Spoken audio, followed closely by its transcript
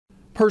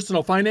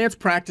Personal finance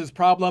practice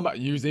problem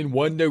using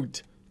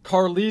OneNote.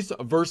 Car lease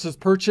versus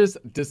purchase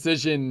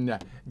decision.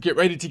 Get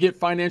ready to get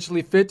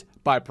financially fit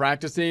by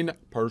practicing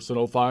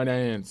personal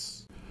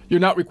finance. You're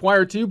not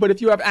required to, but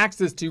if you have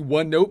access to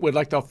OneNote, would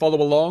like to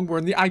follow along, we're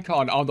in the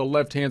icon on the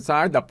left-hand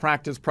side, the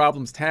Practice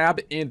Problems tab,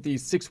 in the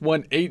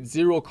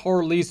 6180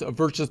 Car Lease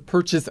versus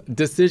Purchase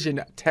Decision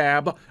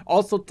tab.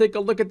 Also, take a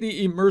look at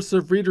the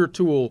Immersive Reader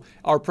tool.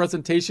 Our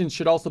presentation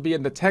should also be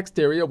in the text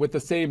area with the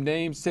same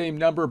name, same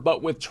number,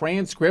 but with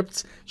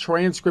transcripts.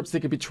 Transcripts that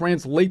can be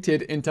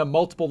translated into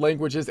multiple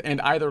languages and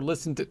either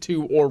listened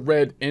to or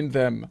read in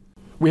them.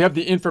 We have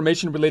the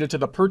information related to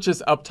the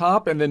purchase up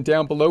top, and then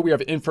down below we have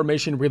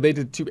information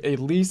related to a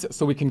lease,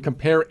 so we can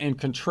compare and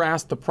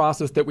contrast the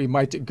process that we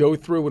might go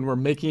through when we're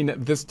making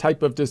this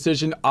type of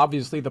decision.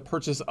 Obviously, the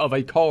purchase of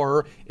a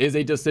car is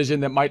a decision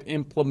that might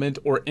implement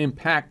or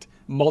impact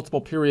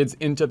multiple periods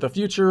into the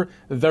future.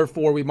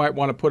 Therefore, we might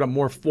want to put a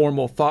more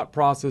formal thought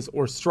process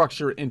or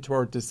structure into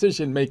our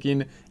decision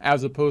making,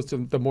 as opposed to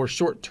the more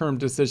short-term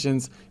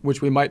decisions,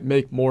 which we might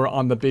make more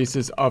on the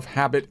basis of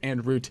habit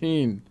and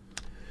routine.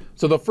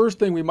 So the first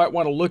thing we might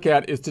want to look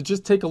at is to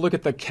just take a look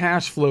at the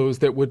cash flows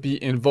that would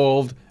be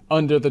involved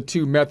under the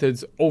two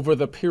methods over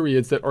the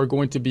periods that are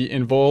going to be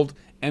involved.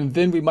 And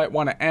then we might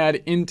want to add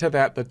into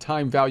that the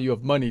time value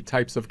of money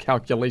types of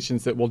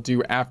calculations that we'll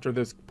do after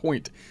this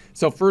point.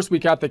 So first we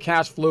got the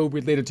cash flow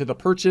related to the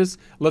purchase.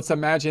 Let's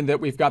imagine that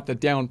we've got the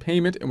down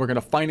payment and we're going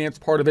to finance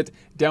part of it,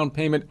 down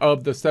payment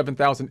of the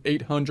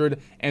 $7,800,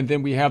 and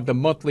then we have the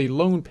monthly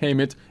loan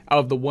payment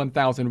of the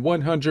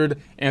 $1,100,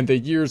 and the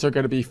years are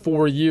going to be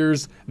 4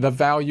 years. The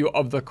value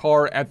of the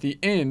car at the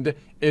end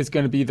is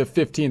going to be the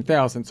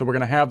 $15,000. So we're going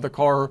to have the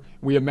car,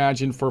 we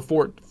imagine, for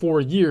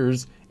four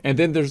years. And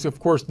then there's, of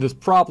course, this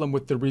problem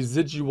with the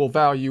residual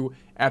value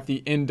at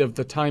the end of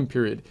the time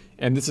period.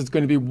 And this is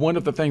going to be one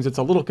of the things that's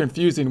a little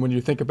confusing when you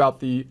think about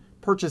the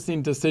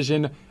purchasing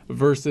decision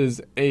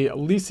versus a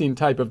leasing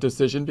type of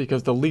decision,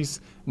 because the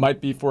lease might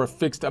be for a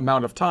fixed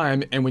amount of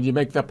time. And when you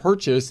make the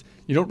purchase,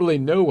 you don't really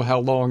know how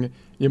long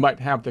you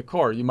might have the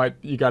car. You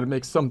got to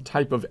make some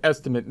type of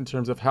estimate in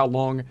terms of how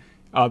long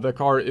the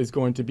car is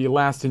going to be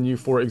lasting you,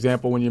 for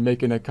example, when you're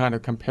making a kind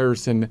of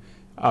comparison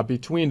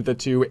between the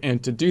two.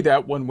 And to do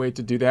that, one way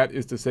to do that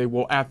is to say,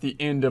 well, at the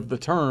end of the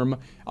term,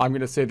 I'm going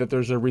to say that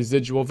there's a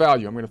residual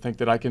value. I'm going to think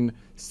that I can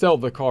sell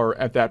the car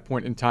at that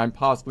point in time,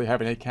 possibly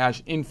having a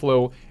cash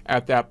inflow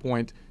at that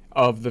point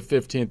of the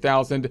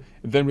 $15,000.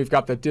 Then we've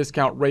got the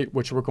discount rate,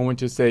 which we're going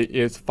to say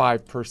is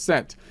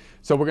 5%.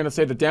 So we're going to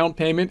say the down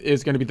payment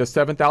is going to be the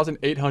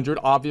 $7,800.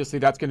 Obviously,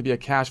 that's going to be a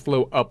cash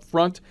flow up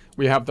front.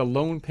 We have the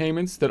loan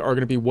payments that are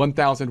going to be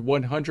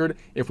 $1,100.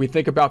 If we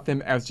think about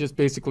them as just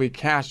basically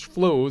cash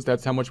flows,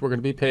 that's how much we're going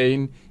to be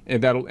paying,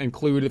 and that'll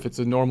include, if it's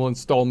a normal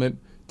installment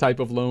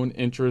type of loan,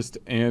 interest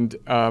and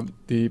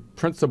the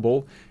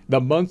principal. The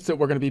months that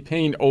we're going to be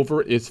paying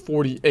over is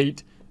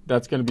 48.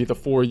 That's going to be the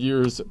 4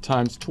 years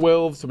times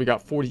 12. So we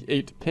got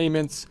 48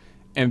 payments,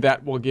 and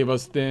that will give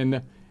us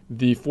then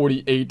the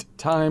 48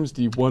 times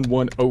the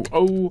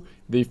 1100,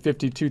 the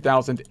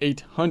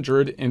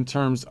 52,800 in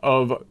terms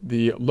of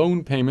the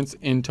loan payments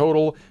in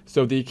total.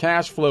 So the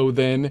cash flow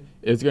then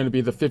is going to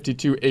be the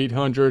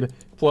 52,800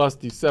 plus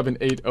the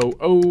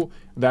 7,800.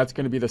 That's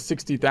going to be the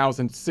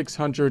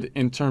 60,600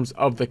 in terms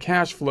of the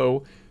cash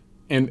flow.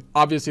 And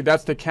obviously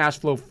that's the cash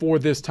flow for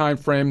this time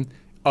frame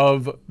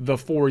of the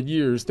 4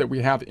 years that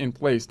we have in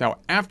place. Now,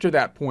 after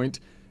that point,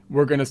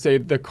 we're going to say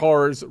the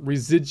car's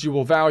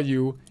residual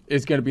value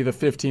is going to be the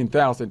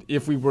 $15,000.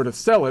 If we were to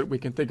sell it, we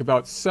can think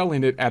about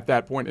selling it at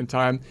that point in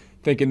time,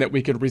 thinking that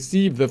we could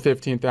receive the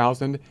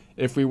 $15,000.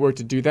 If we were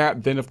to do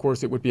that, then of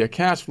course it would be a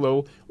cash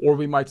flow, or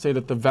we might say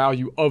that the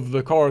value of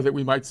the car that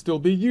we might still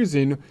be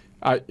using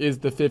is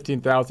the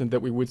 $15,000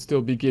 that we would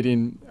still be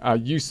getting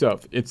use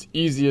of. It's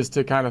easiest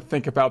to kind of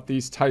think about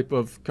these type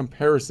of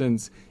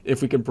comparisons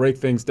if we can break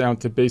things down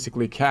to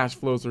basically cash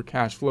flows or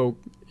cash flow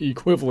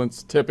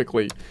equivalents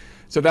typically.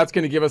 So that's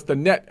going to give us the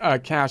net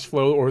cash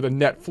flow, or the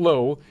net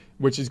flow,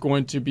 which is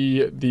going to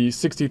be the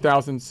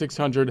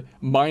 60,600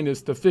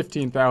 minus the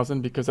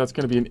 15,000, because that's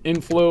going to be an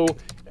inflow,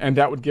 and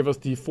that would give us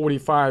the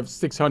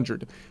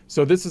 45,600.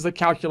 So this is a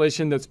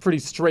calculation that's pretty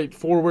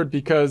straightforward,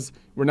 because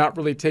we're not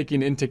really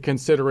taking into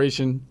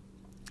consideration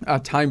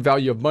time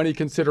value of money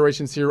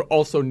considerations here.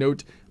 Also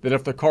note that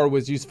if the car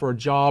was used for a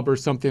job or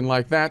something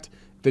like that,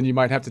 then you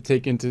might have to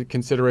take into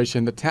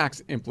consideration the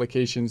tax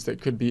implications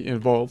that could be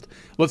involved.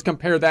 Let's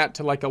compare that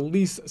to like a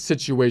lease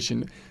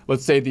situation.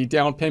 Let's say the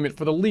down payment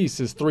for the lease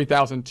is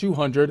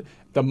 $3,200.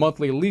 The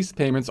monthly lease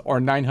payments are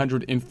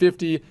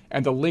 $950,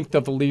 and the length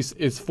of the lease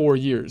is 4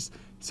 years.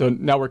 So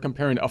now we're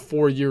comparing a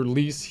 4-year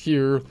lease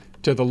here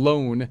to the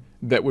loan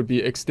that would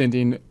be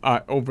extending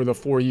over the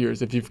 4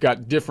 years. If you've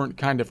got different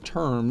kind of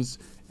terms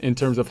in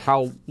terms of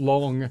how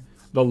long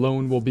the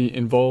loan will be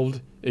involved,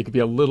 it could be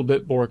a little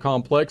bit more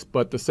complex,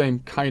 but the same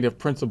kind of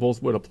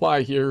principles would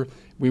apply here.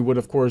 We would,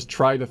 of course,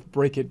 try to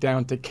break it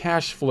down to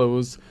cash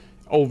flows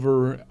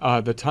over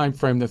the time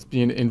frame that's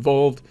being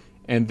involved.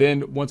 And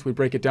then once we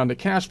break it down to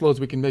cash flows,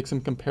 we can make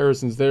some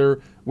comparisons there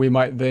we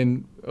might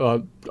then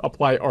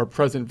apply our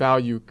present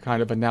value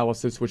kind of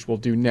analysis, which we'll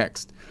do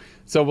next.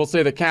 So we'll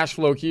say the cash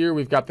flow here,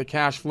 we've got the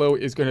cash flow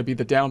is going to be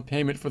the down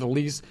payment for the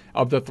lease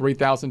of the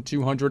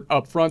 $3,200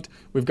 upfront.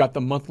 We've got the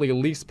monthly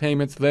lease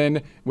payments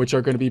then, which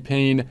are going to be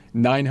paying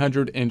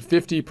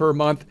 $950 per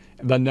month.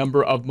 The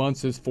number of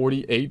months is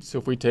 48. So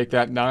if we take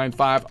that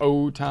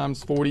 950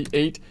 times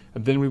 48,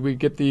 then we would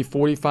get the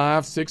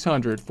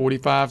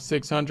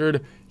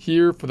 45,600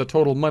 here for the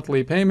total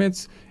monthly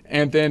payments.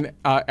 And then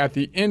at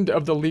the end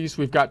of the lease,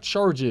 we've got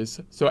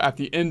charges. So at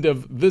the end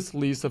of this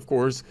lease, of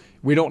course,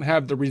 we don't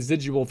have the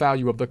residual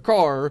value of the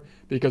car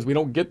because we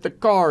don't get the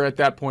car at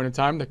that point in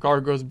time. The car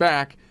goes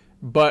back,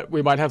 but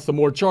we might have some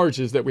more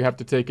charges that we have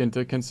to take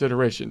into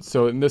consideration.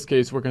 So in this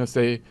case, we're going to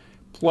say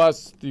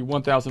plus the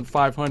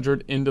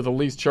 1,500 into the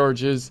lease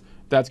charges.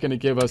 That's going to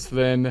give us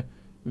then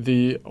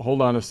the,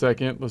 hold on a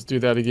second, let's do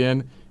that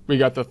again. We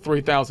got the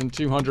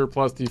 3,200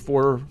 plus the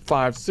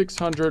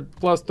 4,500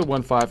 plus the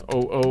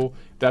 1,500.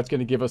 That's going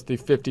to give us the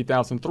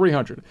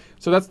 50,300.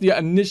 So that's the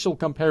initial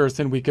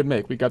comparison we could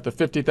make. We got the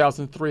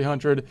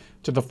 50,300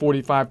 to the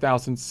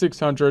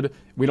 45,600.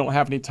 We don't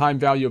have any time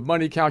value of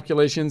money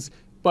calculations,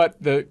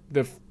 but the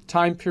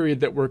time period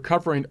that we're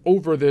covering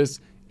over this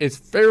is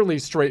fairly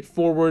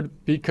straightforward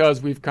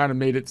because we've kind of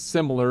made it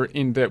similar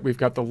in that we've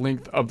got the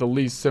length of the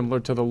lease similar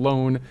to the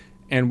loan,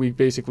 and we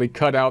basically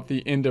cut out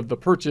the end of the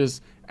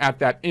purchase at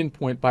that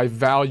endpoint by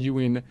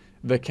valuing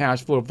the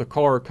cash flow of the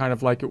car kind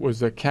of like it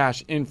was a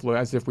cash inflow,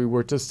 as if we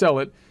were to sell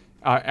it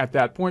at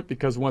that point,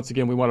 because once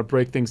again, we want to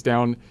break things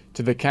down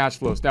to the cash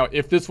flows. Now,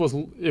 if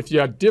you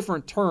had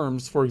different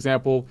terms, for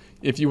example,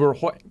 if you were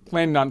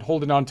planning on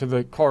holding on to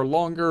the car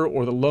longer,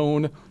 or the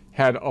loan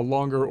had a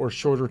longer or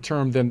shorter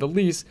term than the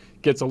lease,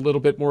 gets a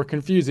little bit more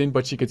confusing,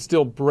 but you could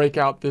still break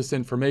out this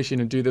information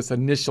and do this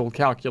initial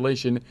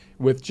calculation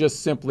with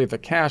just simply the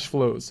cash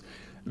flows.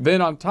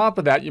 Then on top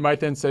of that, you might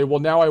then say, well,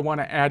 now I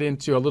want to add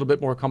into a little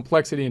bit more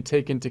complexity and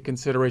take into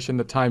consideration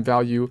the time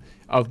value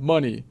of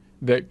money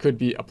that could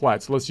be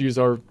applied. So let's use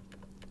our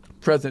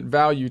present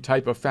value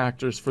type of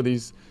factors for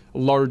these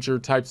larger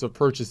types of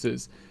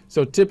purchases.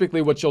 So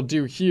typically what you'll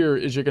do here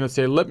is you're going to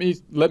say, let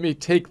me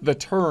take the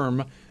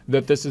term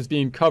that this is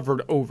being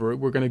covered over.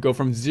 We're going to go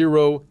from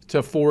 0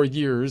 to 4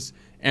 years,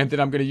 and then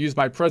I'm going to use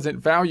my present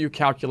value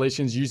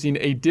calculations using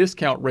a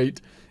discount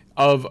rate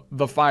of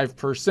the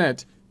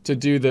 5% to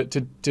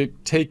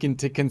take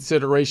into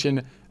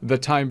consideration the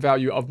time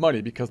value of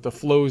money, because the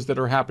flows that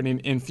are happening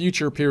in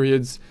future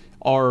periods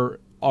are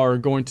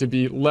going to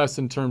be less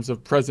in terms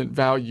of present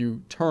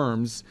value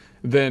terms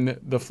than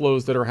the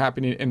flows that are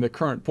happening in the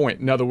current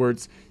point. In other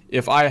words,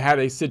 if I had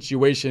a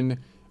situation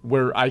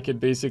where I could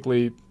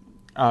basically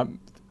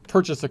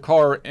purchase a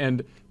car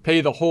and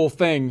pay the whole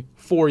thing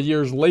 4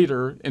 years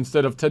later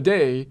instead of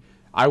today,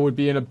 I would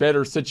be in a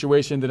better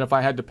situation than if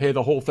I had to pay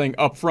the whole thing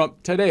up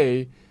front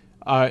today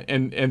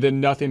and then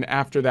nothing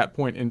after that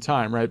point in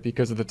time, right?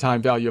 Because of the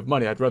time value of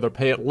money. I'd rather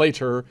pay it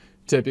later,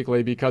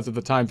 typically, because of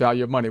the time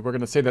value of money. We're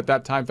going to say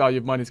that time value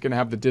of money is going to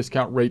have the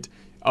discount rate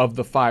of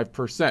the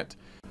 5%.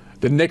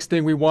 The next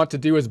thing we want to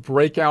do is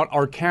break out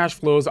our cash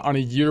flows on a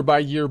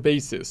year-by-year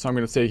basis. So I'm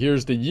going to say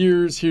here's the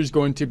years, here's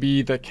going to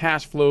be the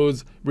cash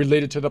flows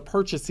related to the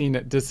purchasing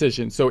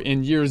decision. So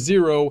in year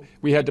 0,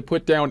 we had to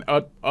put down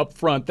up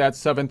front that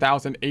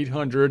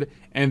 $7,800,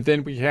 and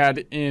then we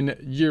had in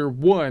year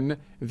 1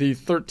 the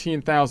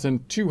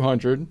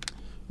 $13,200,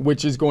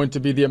 which is going to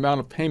be the amount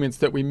of payments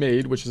that we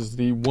made, which is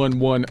the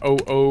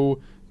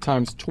 1100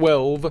 times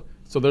 12.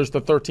 So there's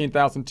the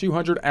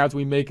 $13,200 as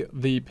we make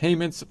the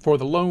payments for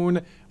the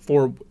loan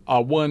for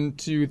 1,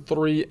 2,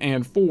 3,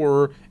 and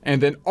 4.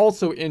 And then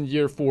also in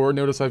year 4,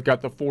 notice I've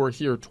got the 4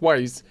 here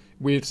twice.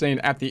 We're saying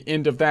at the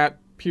end of that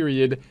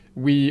period,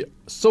 we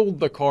sold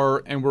the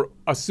car, and we're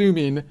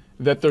assuming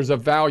that there's a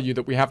value,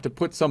 that we have to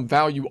put some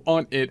value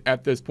on it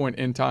at this point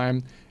in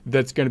time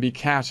that's going to be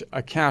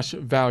a cash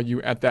value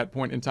at that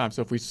point in time.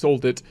 So if we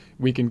sold it,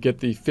 we can get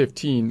the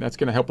 15. That's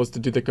going to help us to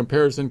do the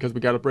comparison, because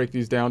we got to break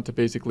these down to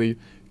basically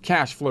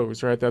cash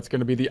flows, right? That's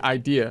going to be the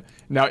idea.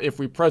 Now, if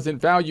we present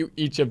value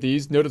each of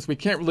these, notice we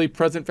can't really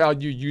present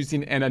value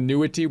using an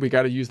annuity. We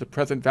got to use the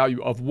present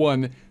value of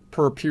 1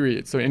 per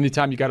period. So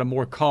anytime you got a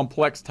more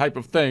complex type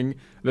of thing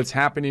that's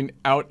happening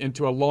out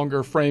into a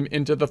longer frame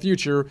into the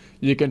future,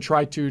 you can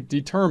try to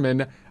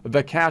determine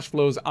the cash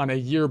flows on a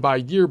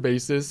year-by-year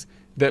basis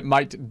that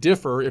might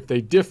differ. If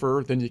they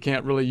differ, then you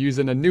can't really use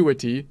an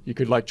annuity. You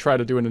could like try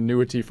to do an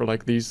annuity for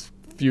like these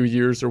few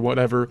years or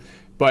whatever.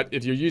 But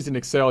if you're using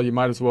Excel, you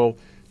might as well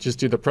just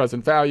do the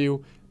present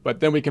value. But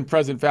then we can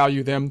present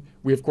value them.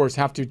 We of course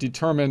have to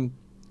determine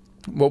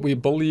what we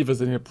believe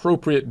is an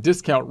appropriate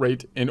discount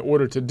rate in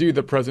order to do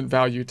the present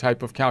value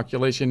type of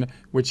calculation,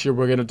 which here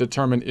we're going to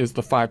determine is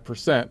the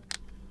 5%.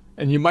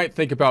 And you might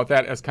think about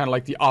that as kind of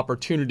like the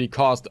opportunity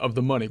cost of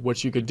the money,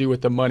 what you could do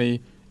with the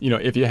money, you know,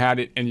 if you had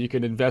it and you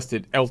could invest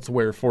it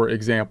elsewhere, for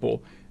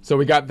example. So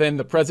we got then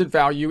the present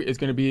value is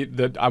going to be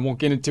the, I won't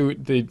get into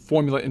the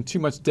formula in too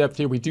much depth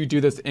here. We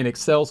do this in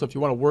Excel. So if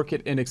you want to work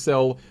it in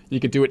Excel, you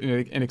could do it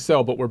in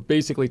Excel, but we're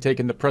basically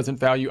taking the present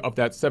value of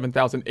that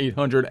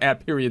 7,800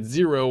 at period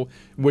 0,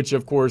 which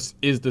of course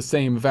is the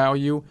same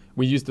value.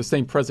 We use the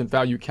same present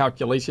value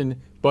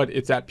calculation, but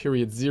it's at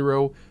period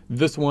 0.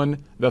 This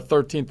one, the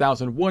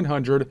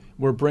 13,100,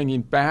 we're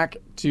bringing back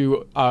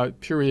to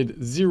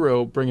period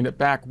 0, bringing it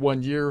back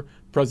 1 year.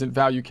 Present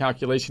value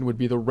calculation would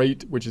be the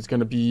rate, which is going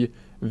to be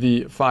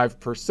the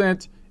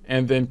 5%,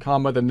 and then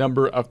comma, the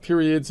number of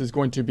periods is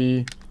going to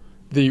be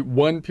the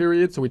 1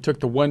 period. So we took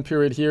the 1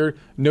 period here.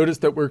 Notice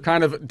that we're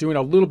kind of doing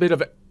a little bit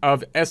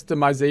of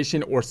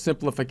estimation or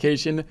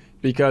simplification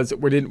because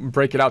we didn't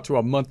break it out to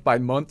a month by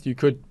month. You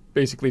could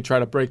basically try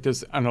to break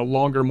this on a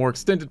longer, more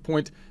extended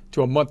point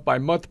to a month by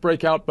month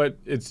breakout, but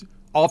it's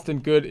often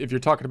good if you're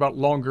talking about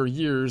longer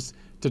years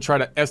to try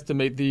to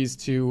estimate these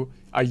to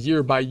a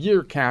year by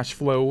year cash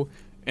flow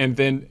and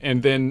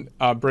then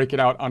break it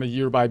out on a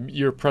year by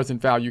year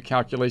present value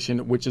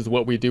calculation, which is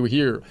what we do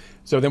here.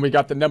 So then we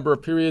got the number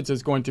of periods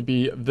is going to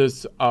be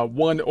this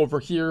 1 over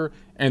here,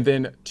 and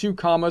then 2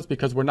 commas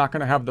because we're not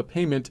going to have the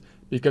payment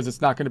because it's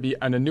not going to be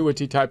an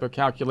annuity type of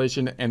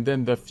calculation, and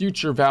then the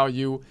future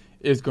value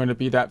is going to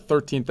be that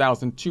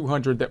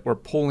 13,200 that we're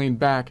pulling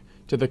back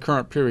to the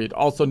current period.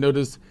 Also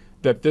notice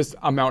that this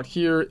amount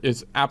here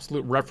is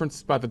absolute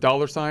referenced by the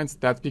dollar signs.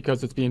 That's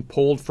because it's being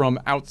pulled from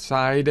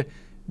outside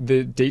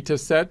the data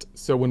set.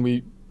 So when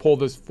we pull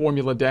this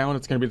formula down,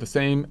 it's going to be the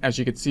same as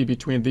you can see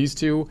between these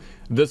two.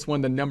 This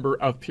one, the number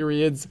of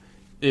periods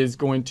is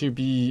going to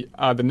be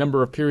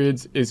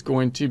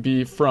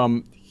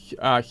from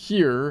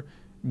here,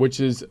 which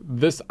is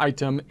this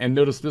item. And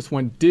notice this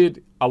one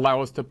did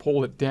allow us to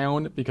pull it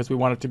down because we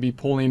want it to be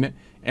pulling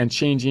and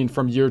changing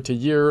from year to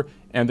year.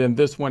 And then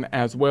this one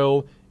as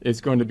well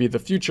is going to be the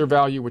future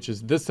value, which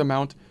is this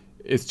amount,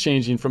 is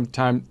changing from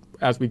time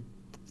as we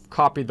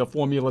copy the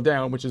formula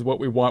down, which is what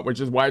we want, which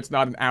is why it's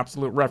not an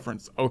absolute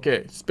reference.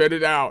 Okay, spit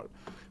it out.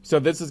 So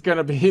this is going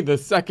to be the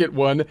second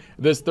one.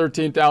 This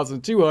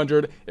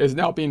 13,200 is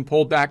now being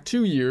pulled back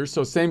 2 years.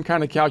 So same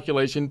kind of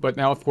calculation, but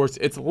now of course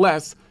it's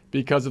less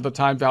because of the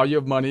time value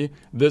of money.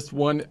 This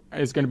one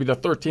is going to be the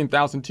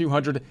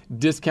 13,200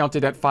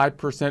 discounted at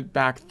 5%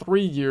 back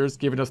 3 years,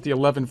 giving us the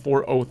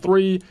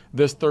 11,403.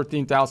 This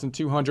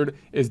 13,200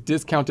 is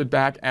discounted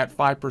back at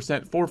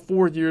 5% for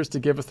 4 years to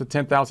give us the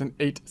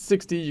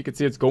 10,860. You can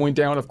see it's going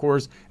down, of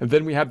course. And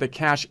then we have the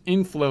cash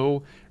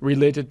inflow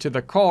related to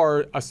the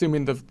car,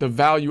 assuming the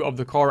value of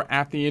the car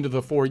at the end of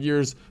the 4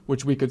 years,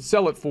 which we could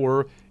sell it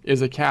for,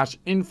 is a cash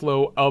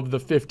inflow of the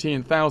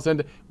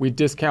 15,000. We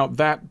discount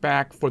that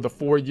back for the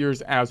 4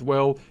 years as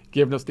well,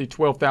 giving us the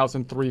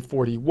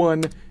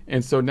 12,341.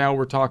 And so now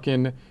we're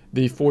talking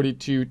the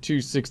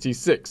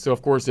 42,266. So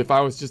of course, if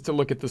I was just to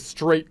look at the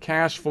straight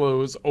cash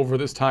flows over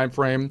this time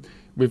frame,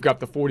 we've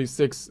got the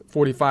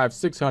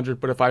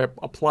 45,600. But if I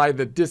apply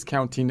the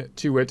discounting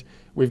to it,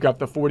 we've got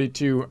the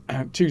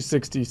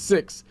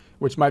 42,266,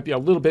 which might be a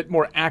little bit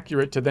more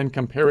accurate to then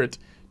compare it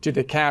to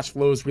the cash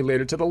flows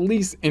related to the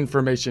lease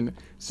information.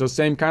 So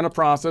same kind of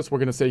process. We're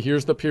going to say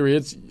here's the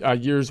periods,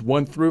 years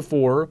 1 through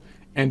 4,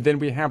 and then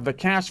we have the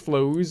cash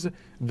flows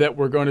that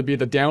were going to be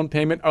the down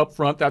payment up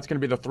front. That's going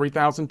to be the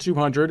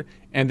 3,200,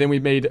 and then we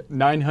made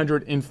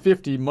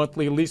 950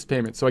 monthly lease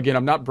payments. So again,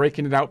 I'm not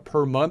breaking it out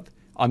per month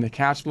on the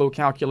cash flow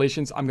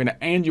calculations. I'm going to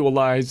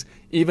annualize,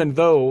 even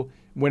though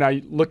when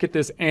I look at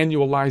this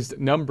annualized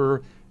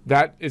number,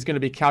 that is going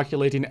to be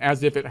calculating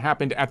as if it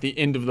happened at the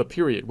end of the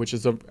period, which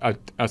is a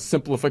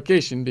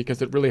simplification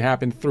because it really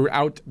happened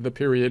throughout the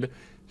period.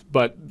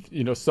 But,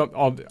 you know,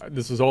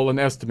 this is all an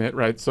estimate,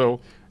 right?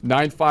 So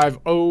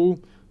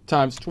 950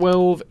 times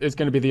 12 is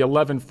going to be the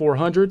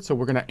 11,400. So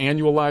we're going to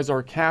annualize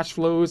our cash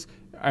flows,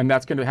 and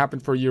that's going to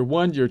happen for year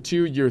 1, year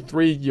 2, year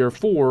 3, year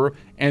 4.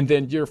 And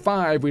then year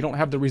 5, we don't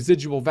have the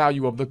residual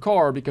value of the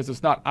car because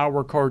it's not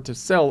our car to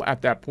sell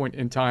at that point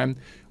in time.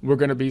 We're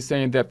going to be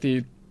saying that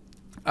the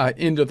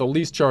end of the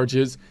lease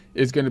charges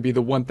is going to be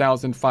the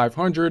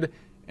 1,500,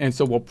 and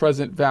so we'll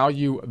present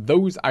value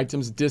those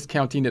items,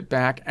 discounting it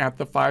back at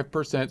the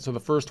 5%. So the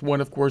first one,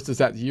 of course, is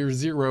at year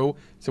 0,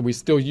 so we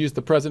still use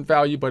the present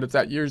value, but it's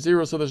at year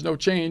 0, so there's no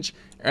change.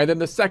 And then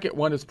the second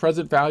one is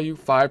present value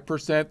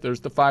 5%. There's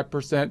the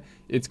 5%.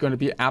 It's going to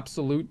be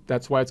absolute.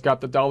 That's why it's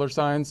got the dollar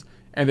signs.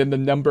 And then the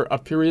number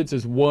of periods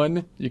is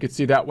 1. You can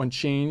see that one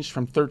changed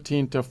from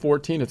 13 to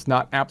 14. It's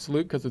not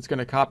absolute because it's going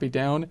to copy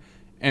down.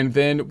 And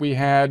then we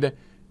had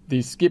the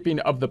skipping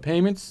of the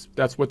payments.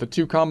 That's what the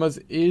 2 commas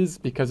is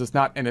because it's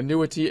not an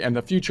annuity, and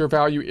the future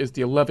value is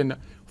the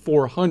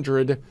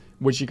 11,400,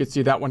 which you can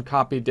see that one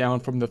copied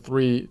down from the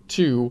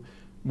 3,2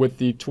 with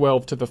the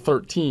 12 to the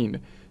 13.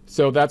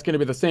 So that's going to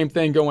be the same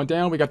thing going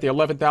down. We got the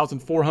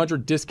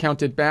 11,400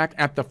 discounted back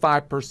at the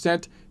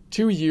 5%,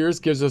 2 years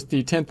gives us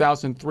the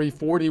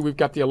 10,340. We've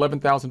got the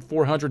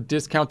 11,400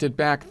 discounted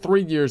back.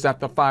 3 years at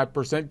the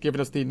 5%, giving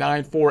us the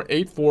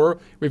 9,484.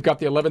 We've got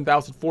the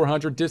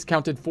 11,400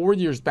 discounted 4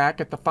 years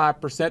back at the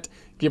 5%,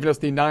 giving us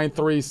the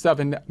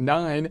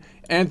 9,379.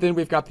 And then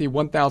we've got the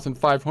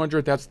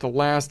 1,500. That's the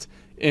last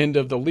end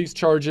of the lease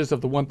charges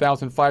of the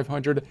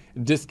 1,500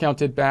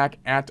 discounted back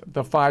at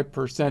the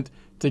 5%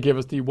 to give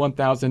us the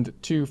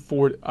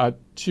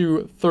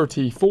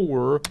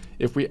 1,234.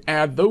 If we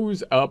add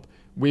those up,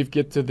 we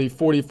get to the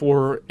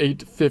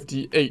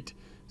 44,858.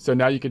 So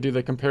now you could do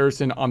the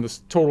comparison on the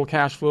total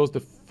cash flows.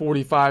 The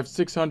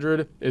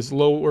 45,600 is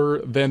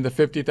lower than the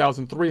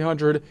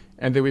 50,300,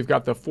 and then we've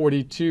got the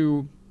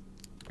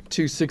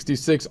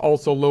 42,266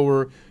 also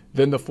lower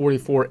than the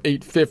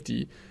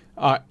 44,850,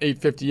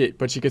 858.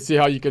 But you can see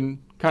how you can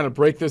kind of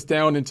break this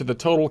down into the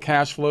total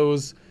cash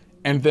flows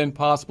and then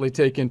possibly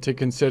take into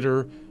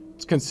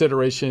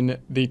consideration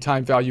the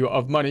time value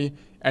of money.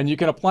 And you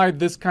can apply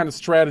this kind of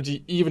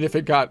strategy even if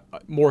it got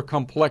more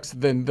complex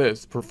than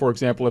this. For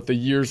example, if the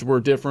years were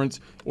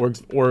different, or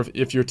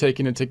if you're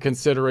taking into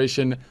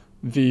consideration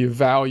the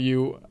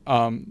value,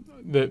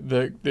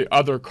 the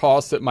other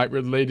costs that might be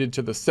related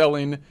to the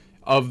selling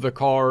of the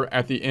car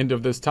at the end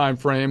of this time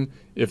frame.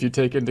 If you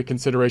take into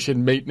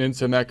consideration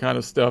maintenance and that kind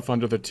of stuff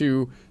under the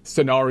two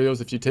scenarios,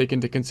 if you take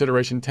into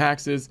consideration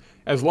taxes,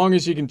 as long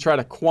as you can try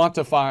to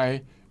quantify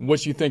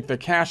what you think the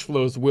cash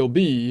flows will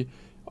be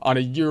on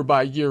a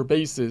year-by-year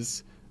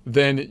basis,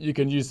 then you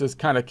can use this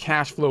kind of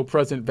cash flow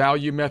present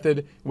value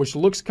method, which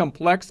looks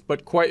complex,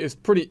 but is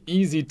pretty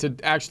easy to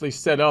actually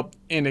set up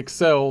in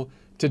Excel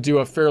to do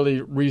a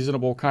fairly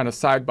reasonable kind of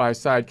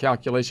side-by-side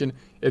calculation.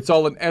 It's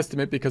all an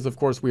estimate because, of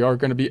course, we are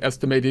going to be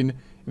estimating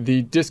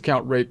the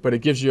discount rate, but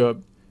it gives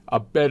you a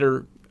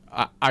better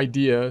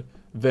idea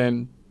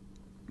than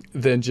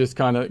just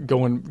kind of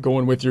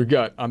going with your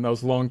gut on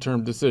those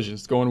long-term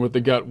decisions. Going with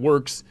the gut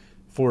works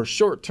for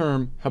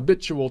short-term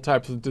habitual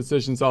types of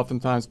decisions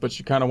oftentimes, but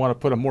you kind of want to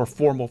put a more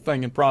formal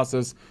thing in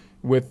process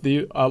with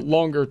the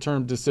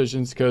longer-term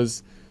decisions,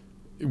 because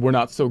we're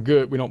not so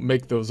good. We don't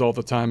make those all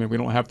the time, and we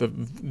don't have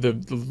the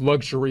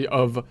luxury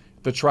of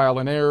the trial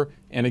and error.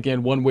 And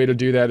again, one way to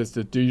do that is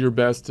to do your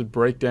best to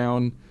break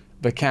down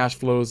the cash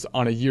flows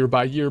on a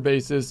year-by-year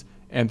basis,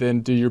 and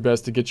then do your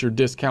best to get your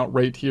discount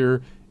rate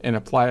here and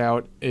apply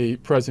out a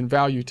present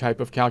value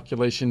type of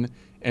calculation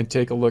and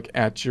take a look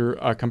at your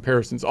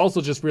comparisons.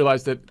 Also, just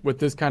realize that with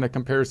this kind of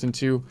comparison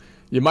too,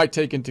 you might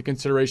take into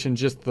consideration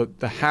just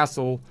the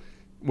hassle,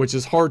 which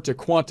is hard to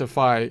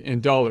quantify in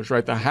dollars,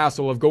 right? The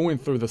hassle of going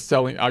through the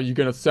selling. Are you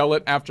going to sell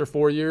it after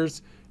 4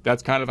 years?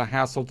 That's kind of a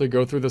hassle to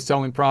go through the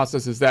selling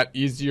process. Is that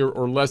easier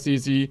or less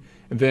easy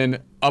than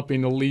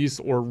upping a lease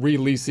or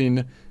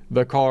releasing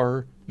the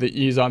car? The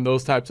ease on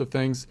those types of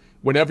things.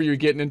 Whenever you're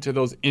getting into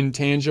those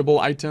intangible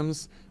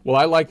items, well,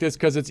 I like this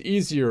because it's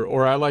easier,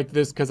 or I like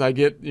this because I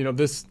get,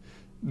 this,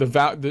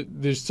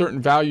 there's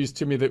certain values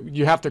to me that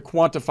you have to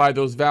quantify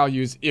those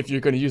values if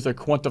you're going to use a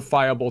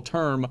quantifiable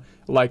term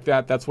like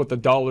that. That's what the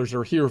dollars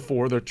are here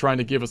for. They're trying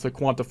to give us a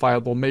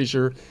quantifiable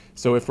measure.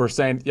 So if we're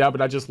saying, yeah,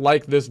 but I just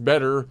like this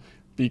better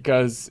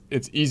because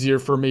it's easier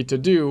for me to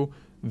do,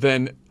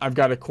 then I've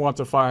got to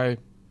quantify,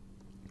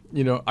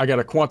 I got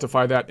to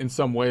quantify that in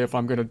some way if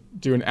I'm going to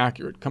do an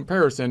accurate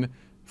comparison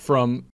from